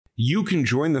You can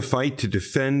join the fight to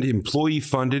defend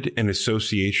employee-funded and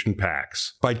association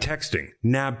PACs by texting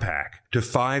NABPAC to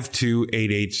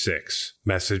 52886.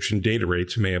 Message and data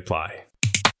rates may apply.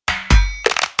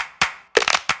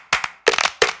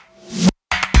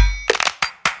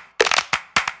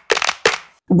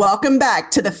 Welcome back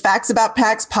to the Facts About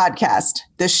PACs podcast.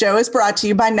 This show is brought to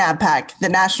you by NABPAC, the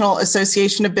National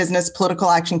Association of Business Political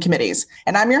Action Committees.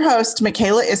 And I'm your host,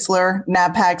 Michaela Isler,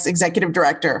 NABPAC's Executive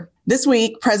Director. This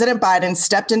week, President Biden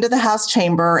stepped into the House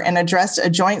chamber and addressed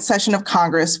a joint session of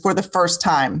Congress for the first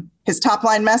time. His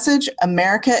top-line message,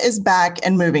 America is back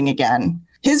and moving again.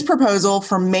 His proposal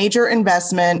for major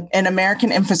investment in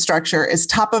American infrastructure is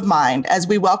top of mind as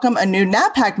we welcome a new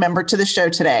NABPAC member to the show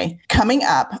today. Coming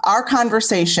up, our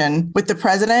conversation with the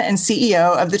president and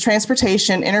CEO of the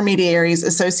Transportation Intermediaries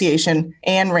Association,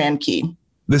 Anne Randke.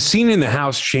 The scene in the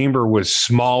House chamber was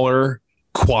smaller,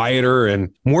 quieter, and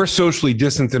more socially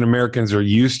distant than Americans are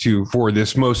used to for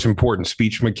this most important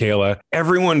speech, Michaela.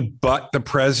 Everyone but the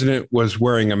president was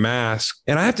wearing a mask.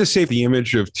 And I have to say, the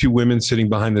image of two women sitting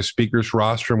behind the speaker's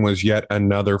rostrum was yet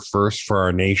another first for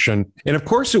our nation. And of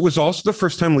course, it was also the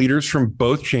first time leaders from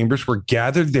both chambers were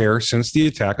gathered there since the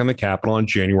attack on the Capitol on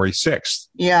January 6th.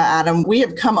 Yeah, Adam, we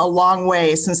have come a long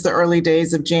way since the early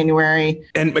days of January.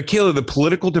 And Michaela, the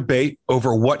political debate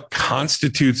over what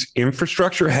constitutes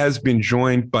infrastructure has been joined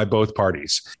by both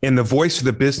parties. And the voice of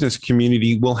the business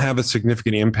community will have a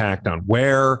significant impact on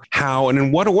where, how, and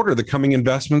in what order the coming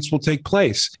investments will take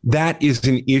place. That is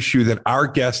an issue that our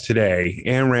guest today,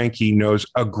 Anne Randke, knows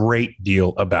a great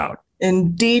deal about.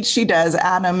 Indeed, she does,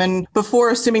 Adam. And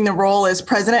before assuming the role as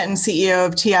president and CEO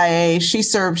of TIA, she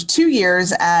served 2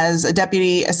 years as a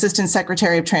deputy assistant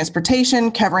secretary of transportation,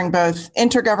 covering both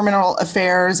intergovernmental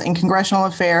affairs and congressional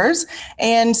affairs,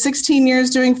 and 16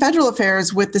 years doing federal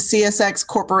affairs with the CSX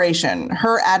Corporation.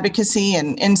 Her advocacy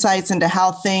and insights into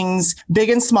how things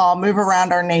big and small move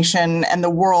around our nation and the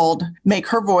world make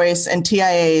her voice and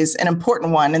TIA's an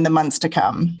important one in the months to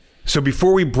come. So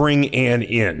before we bring Anne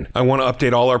in, I want to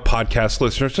update all our podcast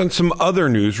listeners on some other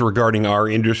news regarding our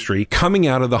industry coming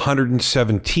out of the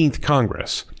 117th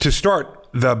Congress. To start,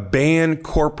 the Ban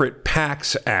Corporate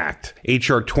PACs Act,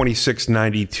 H.R.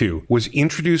 2692, was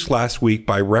introduced last week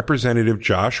by Representative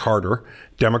Josh Harder,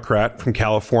 Democrat from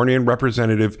California, and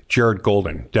Representative Jared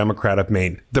Golden, Democrat of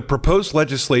Maine. The proposed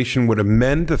legislation would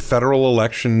amend the Federal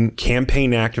Election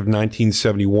Campaign Act of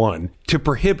 1971 to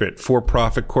prohibit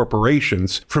for-profit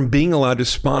corporations from being allowed to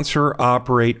sponsor,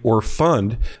 operate, or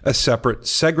fund a separate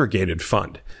segregated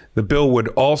fund. The bill would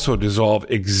also dissolve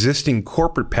existing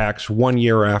corporate PACs 1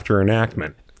 year after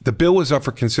enactment. The bill was up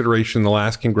for consideration in the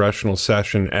last congressional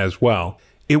session as well.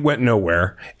 It went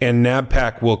nowhere, and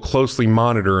NABPAC will closely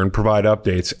monitor and provide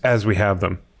updates as we have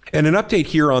them. And an update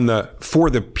here on the For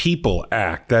the People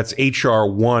Act, that's H.R.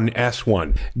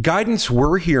 1S1. Guidance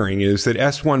we're hearing is that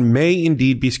S1 may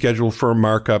indeed be scheduled for a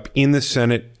markup in the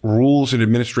Senate Rules and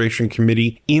Administration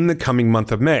Committee in the coming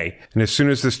month of May. And as soon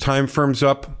as this time firms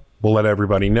up, we'll let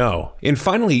everybody know. And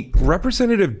finally,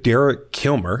 Representative Derek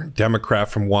Kilmer, Democrat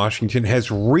from Washington, has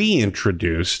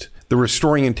reintroduced the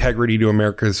Restoring Integrity to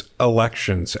America's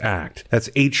Elections Act. That's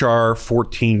H.R.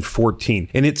 1414.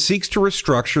 And it seeks to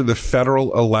restructure the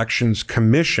Federal Elections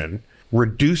Commission,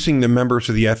 reducing the members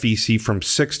of the FEC from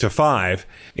 6 to 5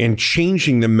 and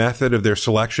changing the method of their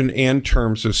selection and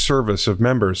terms of service of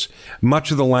members. Much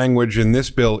of the language in this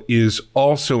bill is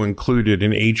also included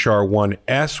in H.R.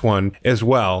 1S1 as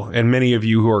well. And many of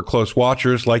you who are close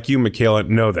watchers, like you, Michaela,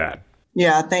 know that.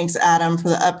 Yeah, thanks, Adam, for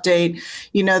the update.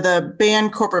 You know, the Ban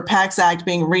Corporate PACs Act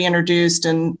being reintroduced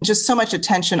and just so much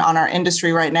attention on our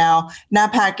industry right now.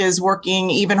 NABPAC is working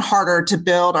even harder to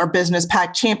build our business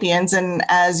PAC champions. And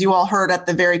as you all heard at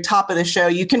the very top of the show,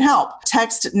 you can help.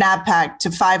 Text NABPAC to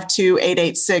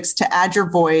 52886 to add your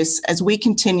voice as we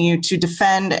continue to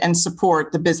defend and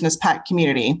support the business PAC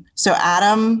community. So,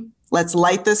 Adam, let's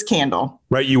light this candle.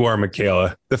 Right you are,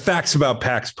 Michaela. The Facts About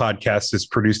PACs podcast is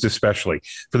produced especially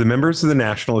for the members of the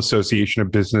National Association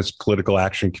of Business Political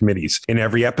Action Committees. In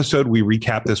every episode, we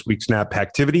recap this week's NABPAC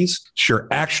activities, share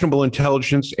actionable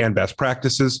intelligence and best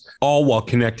practices, all while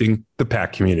connecting the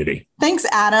PAC community. Thanks,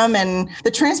 Adam. And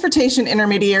the Transportation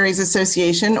Intermediaries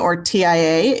Association, or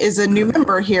TIA, is a new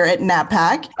member here at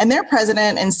NABPAC, and their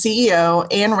president and CEO,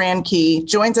 Anne Randke,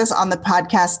 joins us on the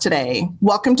podcast today.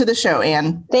 Welcome to the show,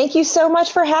 Anne. Thank you so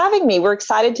much for having me. We're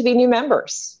excited to be new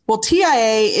members. Well,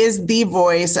 TIA is the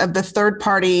voice of the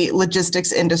third-party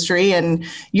logistics industry, and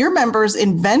your members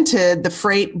invented the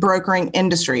freight brokering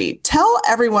industry. Tell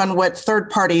everyone what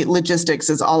third-party logistics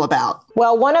is all about.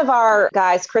 Well, one of our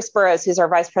guys, Chris Burrows, who's our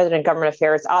Vice President of Government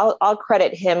Affairs, I'll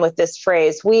credit him with this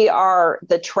phrase. We are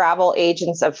the travel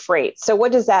agents of freight. So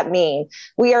what does that mean?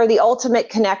 We are the ultimate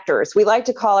connectors. We like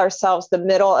to call ourselves the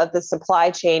middle of the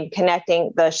supply chain,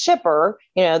 connecting the shipper,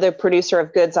 the producer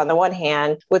of goods on the one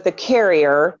hand, with the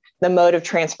carrier, the mode of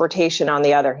transportation on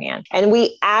the other hand. And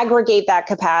we aggregate that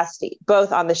capacity,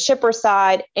 both on the shipper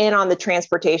side and on the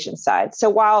transportation side. So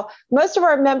while most of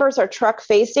our members are truck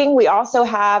facing, we also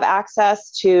have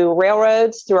access to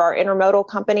railroads through our intermodal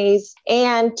companies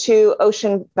and to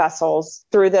ocean vessels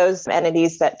through those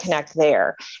entities that connect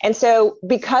there. And so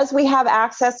because we have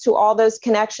access to all those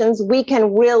connections, we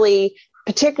can really,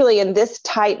 particularly in this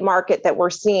tight market that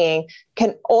we're seeing,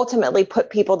 can ultimately put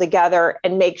people together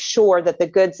and make sure that the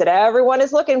goods that everyone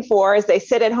is looking for as they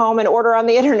sit at home and order on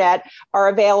the internet are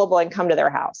available and come to their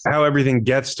house. How everything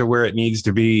gets to where it needs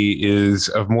to be is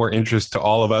of more interest to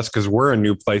all of us because we're in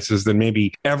new places than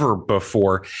maybe ever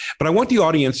before. But I want the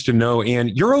audience to know, Ann,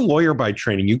 you're a lawyer by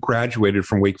training. You graduated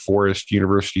from Wake Forest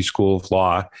University School of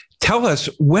Law. Tell us,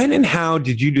 when and how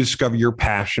did you discover your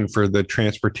passion for the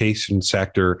transportation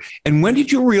sector? And when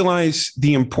did you realize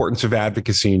the importance of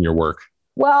advocacy in your work?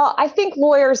 Well, I think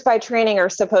lawyers by training are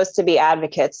supposed to be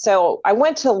advocates. So I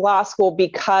went to law school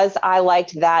because I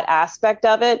liked that aspect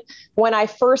of it. When I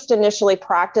first initially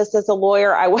practiced as a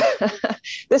lawyer,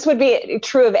 this would be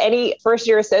true of any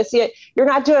first-year associate. You're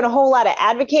not doing a whole lot of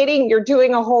advocating. You're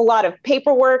doing a whole lot of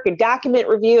paperwork and document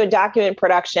review and document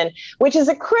production, which is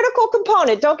a critical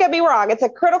component. Don't get me wrong. It's a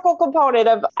critical component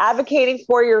of advocating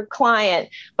for your client.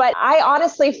 But I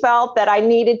honestly felt that I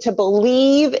needed to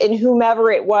believe in whomever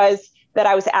it was that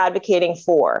I was advocating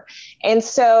for. And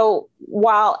so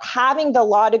while having the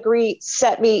law degree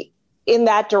set me in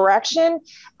that direction,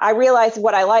 I realized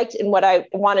what I liked and what I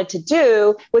wanted to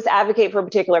do was advocate for a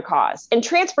particular cause. And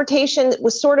transportation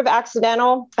was sort of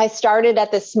accidental. I started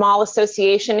at this small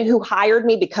association who hired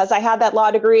me because I had that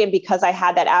law degree and because I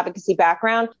had that advocacy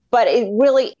background. But it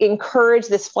really encouraged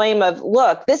this flame of,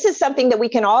 look, this is something that we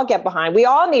can all get behind. We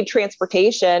all need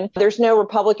transportation. There's no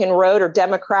Republican road or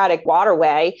Democratic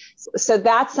waterway. So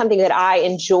that's something that I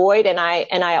enjoyed and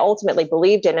I ultimately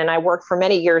believed in. And I worked for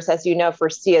many years, as you know, for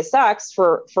CSX,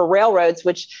 for railroads,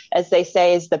 which, as they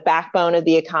say, is the backbone of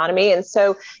the economy. And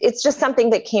so it's just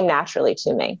something that came naturally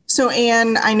to me. So,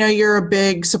 Ann, I know you're a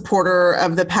big supporter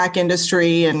of the PAC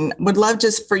industry and would love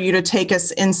just for you to take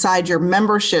us inside your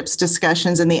membership's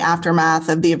discussions in the aftermath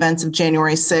of the events of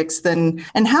January 6th.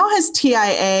 And how has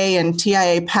TIA and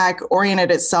TIA PAC oriented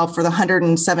itself for the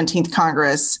 117th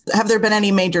Congress? Have there been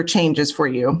any major changes for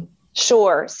you?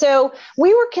 Sure. So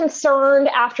we were concerned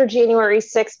after January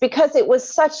 6th because it was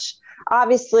such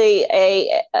obviously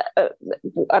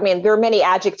I mean, there are many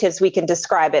adjectives we can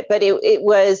describe it, but it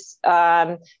was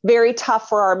very tough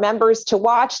for our members to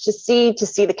watch, to see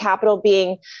the Capitol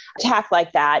being attacked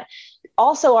like that.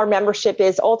 Also, our membership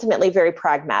is ultimately very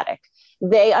pragmatic.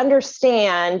 They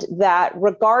understand that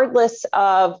regardless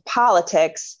of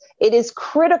politics, it is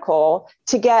critical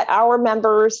to get our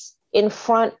members in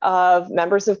front of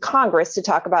members of Congress to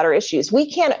talk about our issues.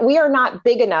 We are not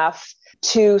big enough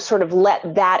to sort of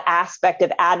let that aspect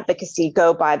of advocacy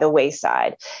go by the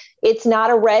wayside. It's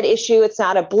not a red issue. It's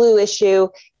not a blue issue.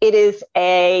 It is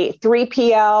a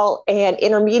 3PL and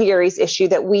intermediaries issue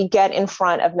that we get in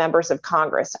front of members of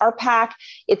Congress. Our PAC,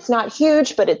 it's not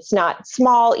huge, but it's not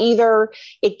small either.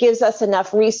 It gives us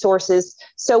enough resources.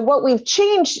 So what we've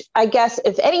changed, I guess,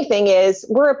 if anything, is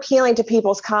we're appealing to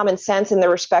people's common sense and their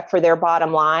respect for their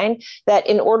bottom line, that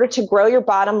in order to grow your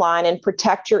bottom line and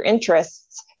protect your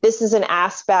interests, this is an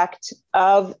aspect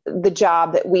of the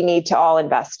job that we need to all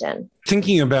invest in.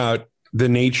 Thinking about the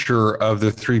nature of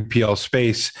the 3PL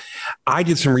space, I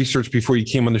did some research before you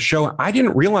came on the show. I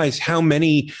didn't realize how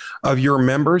many of your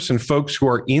members and folks who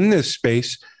are in this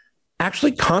space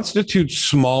actually constitute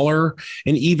smaller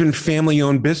and even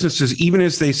family-owned businesses, even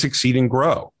as they succeed and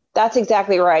grow. That's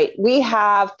exactly right. We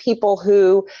have people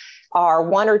who are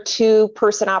 1 or 2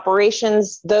 person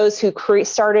operations, those who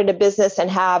started a business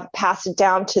and have passed it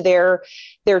down to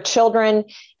their children,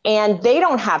 and they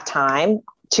don't have time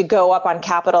to go up on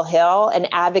Capitol Hill and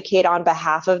advocate on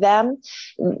behalf of them.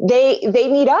 They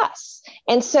need us.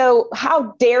 And so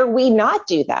how dare we not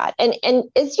do that? And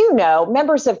as you know,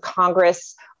 members of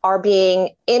Congress are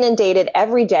being inundated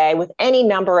every day with any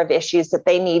number of issues that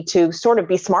they need to sort of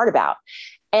be smart about.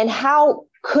 And how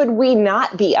could we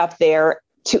not be up there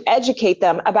to educate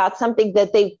them about something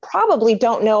that they probably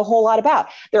don't know a whole lot about.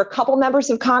 There are a couple members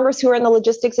of Congress who are in the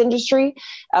logistics industry.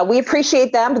 We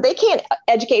appreciate them, but they can't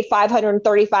educate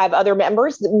 535 other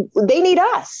members. They need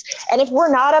us. And if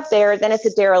we're not up there, then it's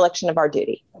a dereliction of our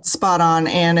duty. Spot on,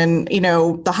 Ann. And,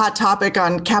 the hot topic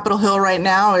on Capitol Hill right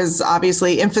now is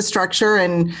obviously infrastructure.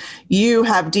 And you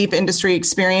have deep industry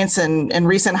experience and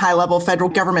recent high-level federal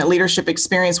government leadership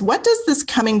experience. What does this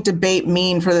coming debate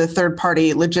mean for the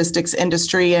third-party logistics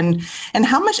industry? And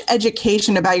how much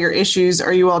education about your issues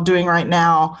are you all doing right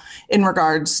now in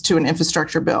regards to an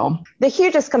infrastructure bill? The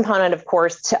hugest component, of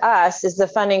course, to us is the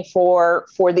funding for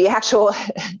the actual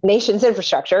nation's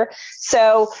infrastructure.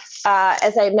 So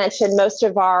as I mentioned, most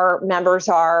of our members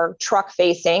are truck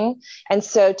facing. And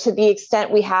so to the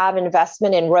extent we have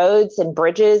investment in roads and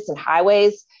bridges and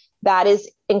highways, that is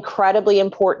incredibly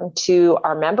important to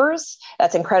our members.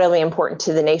 That's incredibly important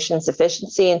to the nation's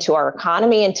efficiency and to our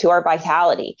economy and to our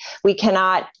vitality. We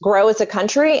cannot grow as a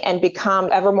country and become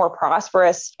ever more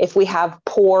prosperous if we have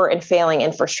poor and failing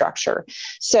infrastructure.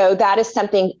 So that is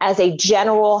something as a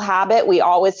general habit we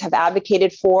always have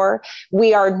advocated for.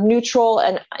 We are neutral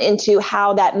and into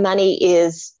how that money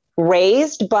is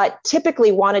raised, but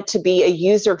typically want it to be a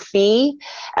user fee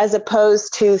as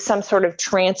opposed to some sort of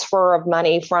transfer of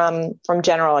money from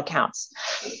general accounts.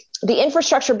 The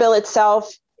infrastructure bill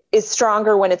itself is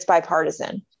stronger when it's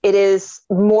bipartisan. It is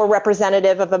more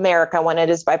representative of America when it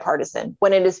is bipartisan.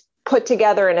 When it is put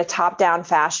together in a top-down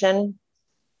fashion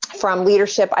from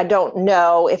leadership, I don't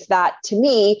know if that, to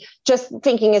me, just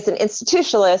thinking as an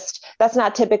institutionalist, that's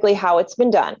not typically how it's been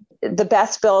done. The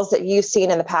best bills that you've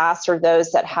seen in the past are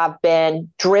those that have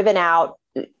been driven out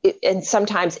and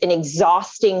sometimes in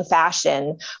exhausting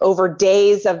fashion over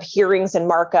days of hearings and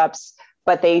markups,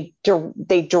 but they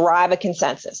derive a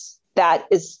consensus. That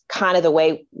is kind of the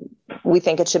way we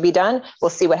think it should be done. We'll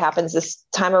see what happens this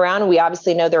time around. We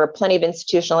obviously know there are plenty of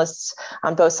institutionalists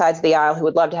on both sides of the aisle who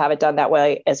would love to have it done that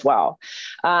way as well.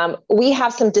 We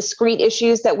have some discrete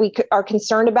issues that we are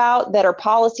concerned about that are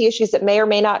policy issues that may or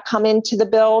may not come into the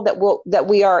bill that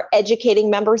we are educating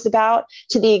members about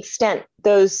to the extent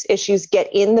those issues get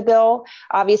in the bill.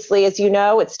 Obviously, as you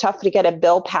know, it's tough to get a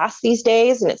bill passed these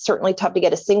days, and it's certainly tough to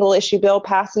get a single issue bill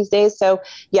passed these days. So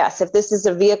yes, if this is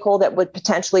a vehicle that would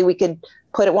potentially we could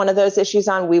put one of those issues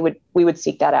on, we would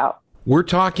seek that out. We're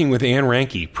talking with Ann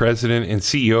Reinke, President and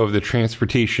CEO of the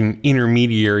Transportation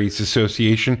Intermediaries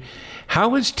Association.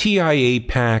 How is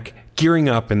TIA-PAC gearing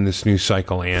up in this new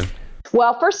cycle, Ann?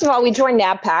 Well, first of all, we joined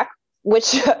NABPAC,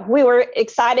 which we were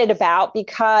excited about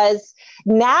because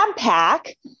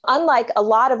NABPAC, unlike a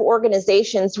lot of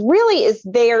organizations, really is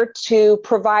there to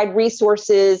provide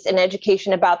resources and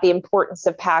education about the importance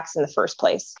of PACs in the first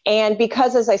place. And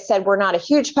because, as I said, we're not a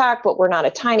huge PAC, but we're not a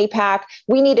tiny PAC,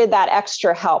 we needed that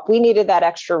extra help. We needed that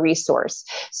extra resource.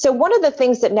 So one of the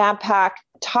things that NABPAC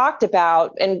talked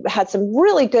about and had some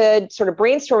really good sort of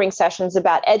brainstorming sessions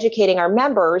about educating our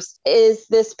members is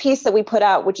this piece that we put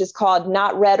out, which is called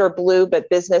Not Red or Blue, but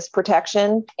Business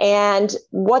Protection. And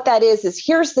what that is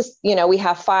here's this, we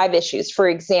have 5 issues. For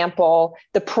example,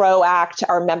 the PRO Act,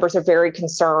 our members are very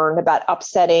concerned about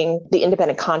upsetting the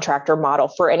independent contractor model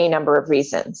for any number of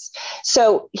reasons.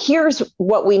 So here's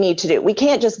what we need to do. We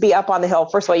can't just be up on the Hill.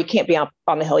 First of all, you can't be up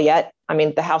on the Hill yet. I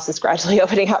mean, the house is gradually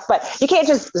opening up, but you can't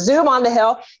just zoom on the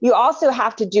Hill. You also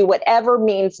have to do whatever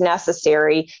means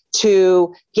necessary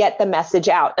to get the message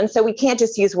out. And so we can't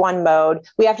just use one mode.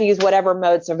 We have to use whatever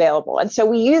mode's available. And so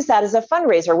we use that as a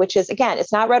fundraiser, which is, again,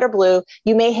 it's not red or blue.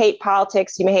 You may hate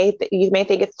politics. You may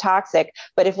think it's toxic,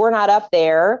 but if we're not up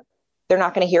there, they're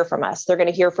not going to hear from us. They're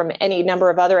going to hear from any number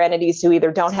of other entities who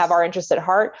either don't have our interests at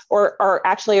heart or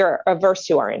actually are averse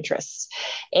to our interests.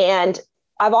 And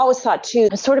I've always thought, too,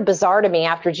 it's sort of bizarre to me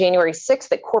after January 6th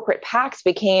that corporate PACs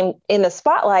became in the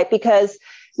spotlight, because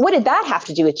what did that have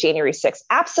to do with January 6th?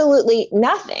 Absolutely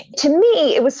nothing. To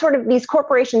me, it was sort of these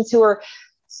corporations who are,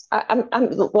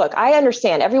 look, I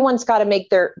understand everyone's got to make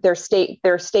their stake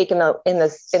in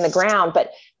the ground,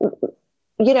 but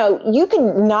you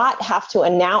can not have to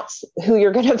announce who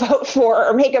you're going to vote for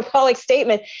or make a public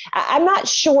statement. I'm not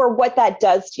sure what that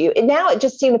does to you. And now it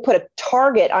just seemed to put a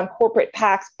target on corporate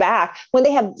PACs back when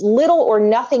they have little or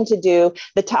nothing to do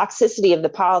the toxicity of the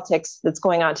politics that's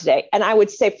going on today. And I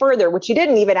would say further, which you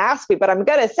didn't even ask me, but I'm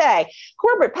going to say,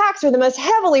 corporate PACs are the most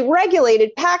heavily regulated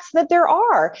PACs that there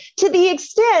are. To the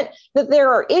extent that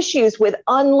there are issues with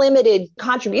unlimited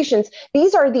contributions,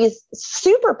 these are these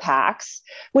super PACs,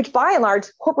 which by and large,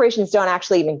 corporations don't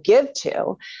actually even give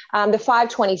to, the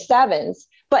 527s.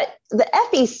 But the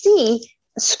FEC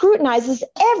scrutinizes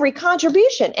every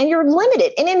contribution, and you're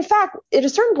limited. And in fact, at a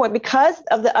certain point, because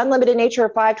of the unlimited nature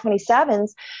of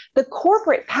 527s, the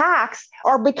corporate PACs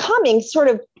are becoming sort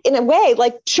of, in a way,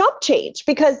 like chump change,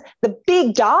 because the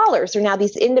big dollars are now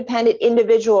these independent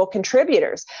individual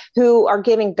contributors who are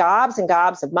giving gobs and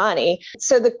gobs of money.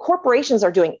 So the corporations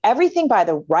are doing everything by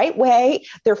the right way.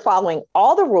 They're following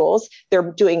all the rules.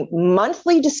 They're doing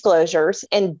monthly disclosures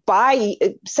and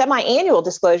semi-annual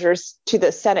disclosures to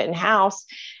the Senate and House.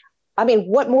 I mean,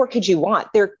 what more could you want?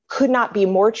 There could not be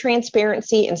more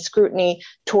transparency and scrutiny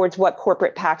towards what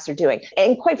corporate PACs are doing.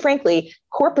 And quite frankly,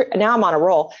 now I'm on a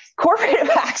roll. Corporate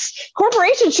PACs,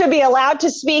 corporations should be allowed to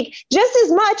speak just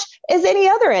as much as any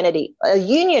other entity. A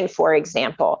union, for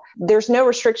example, there's no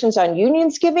restrictions on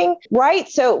unions giving, right?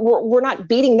 So we're not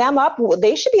beating them up. Well,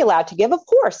 they should be allowed to give, of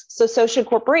course. So should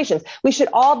corporations. We should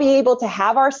all be able to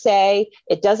have our say.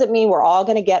 It doesn't mean we're all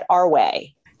going to get our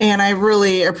way. And I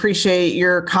really appreciate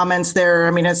your comments there.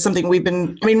 I mean, it's something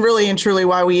really and truly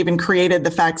why we even created the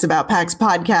Facts About PACs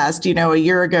podcast, a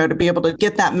year ago, to be able to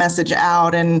get that message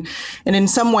out. And in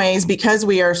some ways, because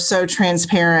we are so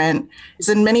transparent, it's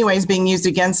in many ways being used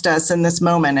against us in this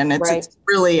moment. And it's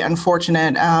really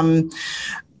unfortunate. And,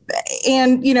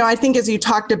 I think as you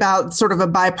talked about sort of a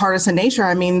bipartisan nature,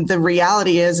 I mean, the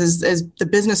reality is the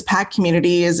business PAC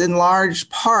community is in large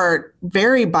part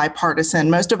very bipartisan.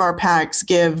 Most of our PACs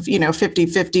give,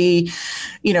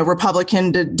 50-50,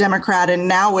 Republican to Democrat. And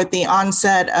now with the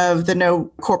onset of the No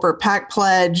Corporate PAC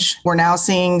pledge, we're now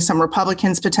seeing some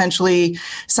Republicans potentially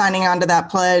signing on to that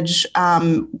pledge.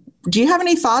 Do you have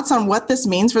any thoughts on what this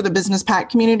means for the business PAC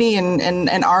community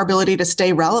and our ability to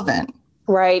stay relevant?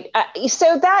 Right.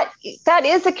 So that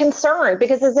is a concern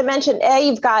because, as I mentioned,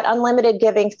 you've got unlimited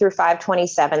giving through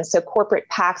 527. So corporate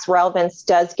PACs relevance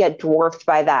does get dwarfed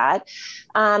by that.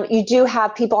 You do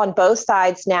have people on both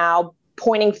sides now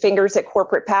pointing fingers at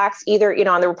corporate PACs, either,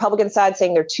 on the Republican side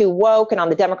saying they're too woke and on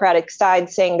the Democratic side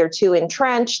saying they're too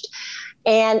entrenched.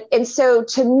 And so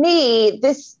to me,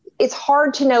 it's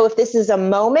hard to know if this is a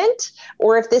moment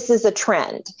or if this is a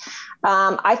trend.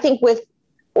 I think with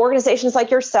organizations like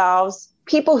yourselves,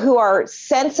 people who are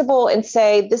sensible and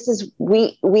say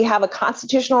we have a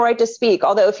constitutional right to speak.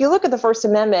 Although if you look at the First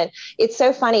Amendment, it's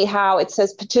so funny how it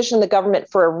says petition the government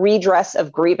for a redress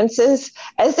of grievances,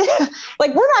 as if,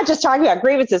 like, we're not just talking about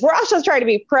grievances. We're also trying to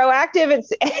be proactive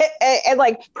and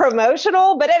like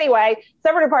promotional. But anyway,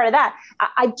 separate part of that,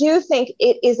 I do think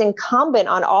it is incumbent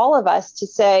on all of us to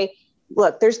say,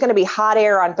 look, there's going to be hot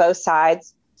air on both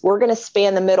sides. We're going to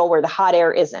span the middle where the hot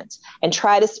air isn't and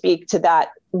try to speak to that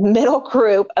middle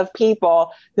group of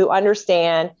people who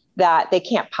understand that they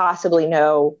can't possibly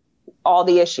know all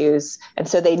the issues. And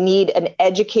so they need an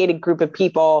educated group of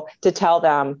people to tell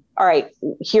them, all right,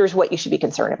 here's what you should be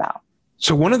concerned about.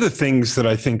 So one of the things that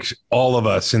I think all of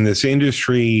us in this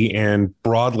industry and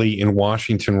broadly in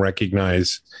Washington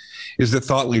recognize is that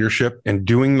thought leadership and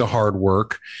doing the hard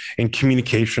work and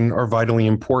communication are vitally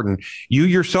important. You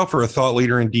yourself are a thought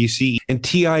leader in DC, and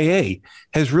TIA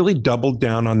has really doubled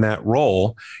down on that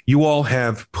role. You all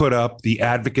have put up the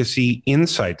Advocacy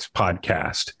Insights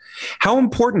podcast. How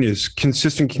important is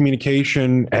consistent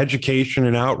communication, education,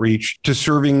 and outreach to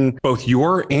serving both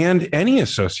your and any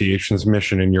association's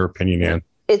mission, in your opinion, Ann?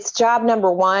 It's job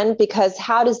number one, because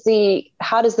how does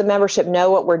the membership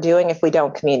know what we're doing if we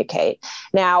don't communicate?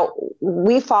 Now,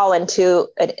 we fall into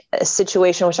a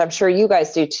situation, which I'm sure you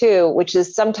guys do too, which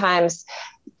is sometimes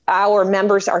our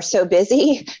members are so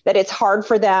busy that it's hard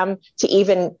for them to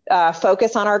even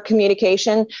focus on our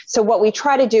communication. So what we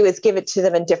try to do is give it to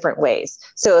them in different ways.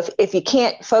 So if you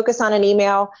can't focus on an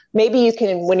email, maybe you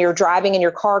can, when you're driving in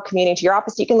your car commuting to your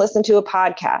office, you can listen to a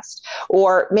podcast,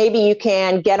 or maybe you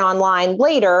can get online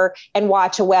later and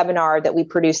watch a webinar that we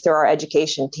produce through our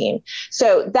education team.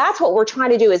 So that's what we're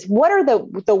trying to do, is what are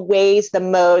the ways, the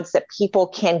modes that people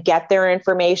can get their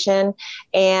information,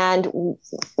 and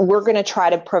we're going to try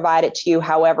to provide it to you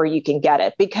however you can get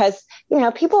it, because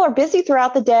people are busy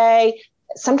throughout the day.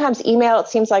 Sometimes email, it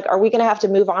seems like, are we going to have to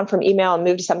move on from email and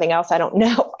move to something else? I don't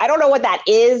know. I don't know what that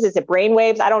is. Is it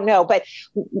brainwaves? I don't know. But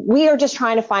we are just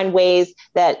trying to find ways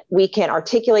that we can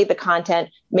articulate the content,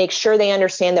 make sure they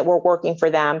understand that we're working for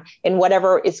them in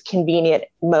whatever is convenient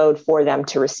mode for them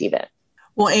to receive it.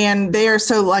 Well, Ann, they are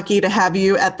so lucky to have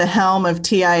you at the helm of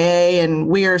TIA, and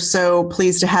we are so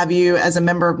pleased to have you as a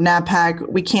member of NABPAC.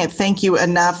 We can't thank you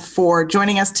enough for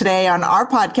joining us today on our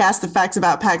podcast, the Facts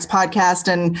About PACs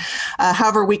podcast, and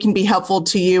however we can be helpful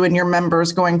to you and your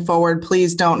members going forward,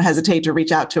 please don't hesitate to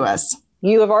reach out to us.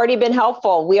 You have already been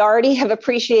helpful. We already have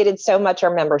appreciated so much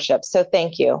our membership, so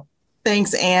thank you.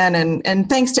 Thanks, Anne, and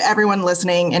thanks to everyone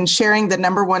listening and sharing the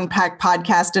 #1 PAC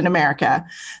podcast in America.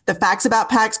 The Facts About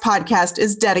PACs podcast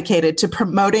is dedicated to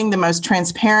promoting the most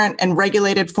transparent and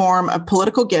regulated form of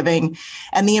political giving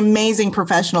and the amazing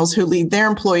professionals who lead their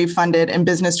employee-funded and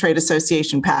business trade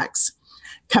association PACs.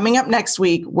 Coming up next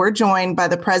week, we're joined by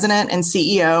the president and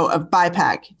CEO of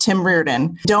BIPAC, Tim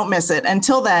Reardon. Don't miss it.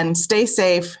 Until then, stay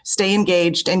safe, stay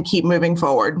engaged, and keep moving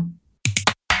forward.